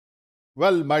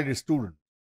Well, my dear student,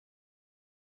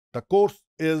 the course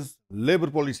is Labor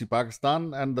Policy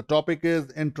Pakistan and the topic is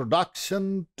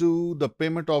Introduction to the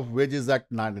Payment of Wages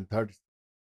Act 1930.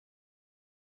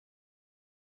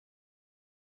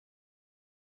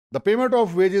 The Payment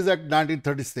of Wages Act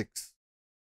 1936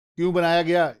 क्यों बनाया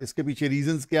गया, इसके पीछे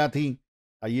reasons क्या थी,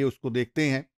 आइए उसको देखते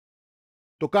हैं।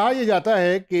 तो कहा यह जाता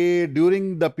है कि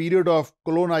during the period of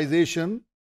colonisation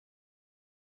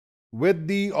with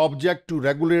the object to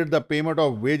regulate the payment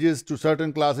of wages to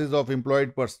certain classes of employed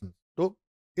persons। तो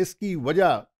इसकी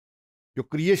वजह जो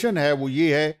क्रिएशन है वो ये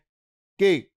है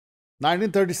कि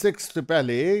 1936 से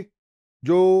पहले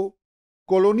जो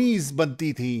कॉलोनीज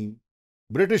बनती थी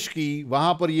ब्रिटिश की,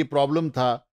 वहां पर ये प्रॉब्लम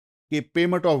था कि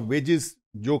पेमेंट ऑफ वेजेस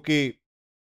जो कि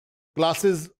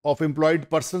क्लासेस ऑफ एम्प्लॉयड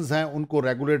पर्सनस हैं उनको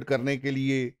रेगुलेट करने के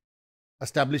लिए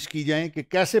एस्टैब्लिश की जाएं कि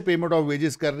कैसे पेमेंट ऑफ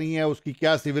वेजेस करनी है, उसकी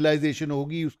क्या सिविलाइजेशन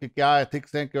होगी, उसके क्या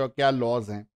एथिक्स हैं, क्या लॉज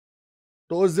हैं।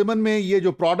 तो उस ज़मन में ये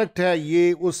जो प्रोडक्ट है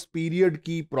ये उस पीरियड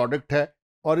की प्रोडक्ट है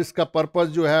और इसका पर्पस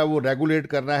जो है वो रेगुलेट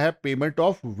करना है payment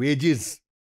of wages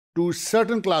to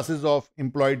certain classes of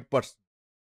employed person.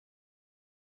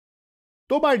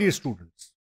 तो माय डियर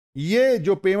स्टूडेंट्स, ये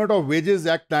जो पेमेंट ऑफ वेजेस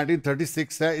एक्ट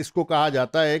 1936 है इसको कहा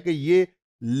जाता है कि ये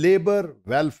लेबर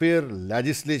वेलफेयर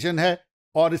लेजिस्लेशन है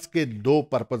और इसके दो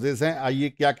पर्पसेस हैं। आइए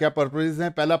क्या क्या पर्पसेस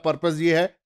हैं। पहला पर्पस ये है,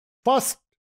 first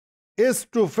is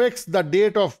to fix the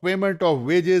date of payment of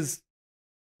wages.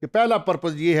 कि पहला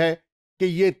पर्पस ये है कि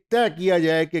ये तय किया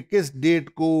जाए कि किस डेट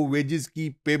को वेजेस की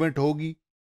पेमेंट होगी।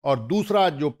 और दूसरा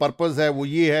जो पर्पस है वो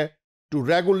ये है, to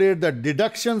regulate the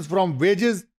deductions from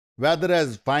wages weather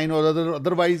as fine और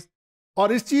अदरवाइज।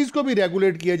 और इस चीज को भी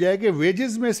रेगुलेट किया जाए कि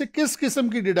वेजेस में से किस किस्म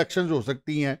की डिडक्शंस हो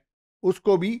सकती हैं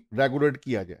उसको भी रेगुलेट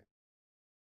किया जाए।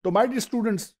 तो माय डियर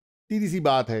स्टूडेंट्स, सीधी सी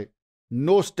बात है,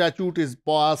 no statute is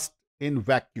passed in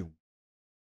vacuum.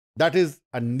 That is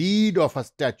a need of a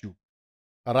statute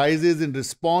arises in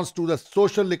response to the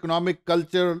social, economic,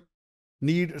 cultural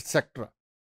need etcetera.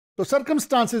 तो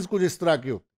सर्कमस्टांसेस कुछ इस तरह के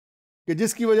होते कि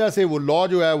जिसकी वजह से वो लॉ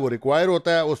जो है वो रिक्वायर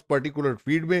होता है उस पर्टिकुलर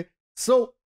फील्ड में।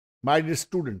 So my dear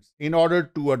students, in order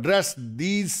to address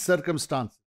these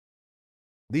circumstances,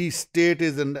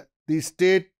 the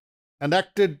state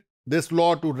enacted this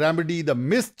law to remedy the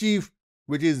mischief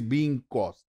which is being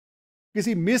caused।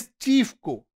 किसी मिसचीफ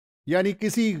को यानी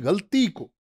किसी गलती को,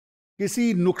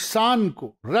 किसी नुकसान को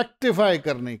रेक्टिफाई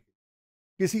करने के,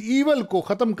 किसी ईवल को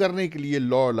खत्म करने के लिए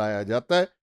लॉ लाया जाता है।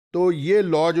 तो ये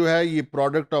लॉ जो है ये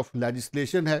प्रोडक्ट ऑफ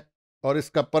लेजिस्लेशन है और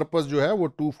इसका पर्पस जो है वो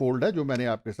टू फोल्ड है जो मैंने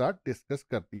आपके साथ डिस्कस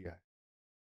कर दिया है।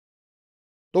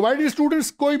 तो माय डियर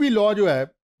स्टूडेंट्स, कोई भी लॉ जो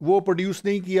है वो प्रोड्यूस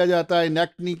नहीं किया जाता,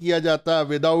 इनेक्ट नहीं किया जाता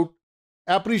without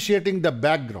appreciating the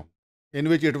background in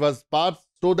which it was passed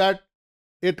so that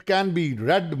it can be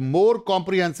read more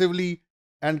comprehensively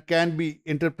and can be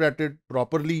interpreted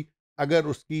properly अगर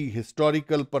उसकी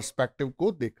historical perspective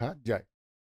को देखा जाए।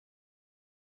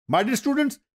 My dear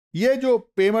students, ये जो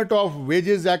Payment of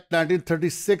Wages Act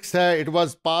 1936 है, it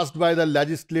was passed by the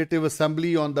Legislative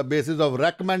Assembly on the basis of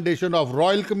recommendation of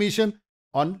Royal Commission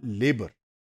on Labor।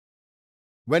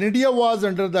 When India was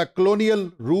under the colonial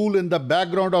rule, in the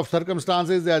background of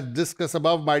circumstances as discussed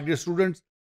above, my dear students,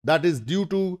 that is due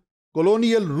to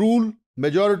colonial rule,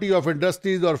 majority of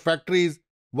industries or factories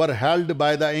were held by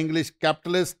the English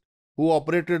capitalists who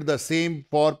operated the same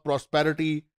for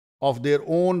prosperity of their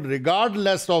own,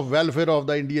 regardless of welfare of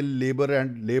the Indian labor,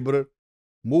 and labor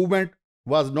movement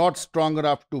was not strong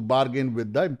enough to bargain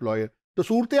with the employer। तो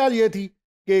सूरत हाल ये थी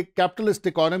कि capitalist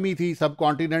economy थी सब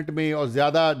continent में और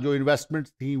ज़्यादा जो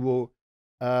इन्वेस्टमेंट्स थी वो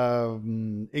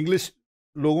इंग्लिश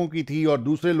लोगों की थी और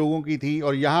दूसरे लोगों की थी।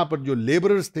 और यहाँ पर जो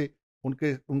लेबरर्स थे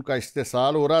उनका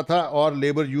इस्तेसाल हो रहा था और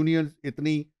लेबर यूनियन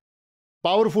इतनी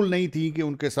पावरफुल नहीं थी कि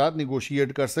उनके साथ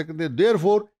निगोशिएट कर सकते।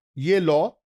 देयरफॉर ये लॉ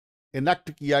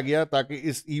इनेक्ट किया गया ताकि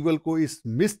इस ईवल को, इस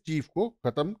मिसचीफ को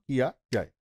ख़त्म किया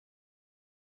जाए।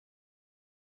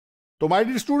 तो my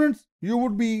dear students, you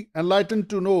would be enlightened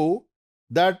to know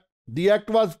that the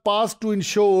act was passed to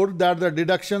ensure that the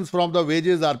deductions from the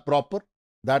wages are proper,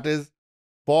 that is,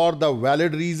 for the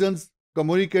valid reasons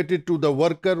communicated to the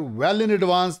worker well in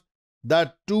advance,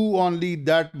 that to only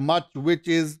that much which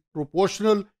is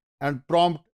proportional and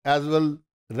prompt, as well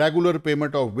regular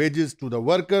payment of wages to the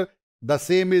worker. The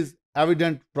same is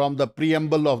evident from the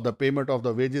preamble of the Payment of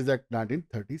the Wages Act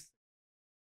 1930.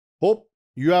 Hope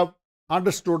you have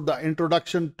understood the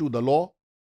introduction to the law,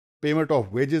 Payment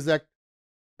of Wages Act.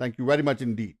 Thank you very much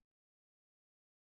indeed.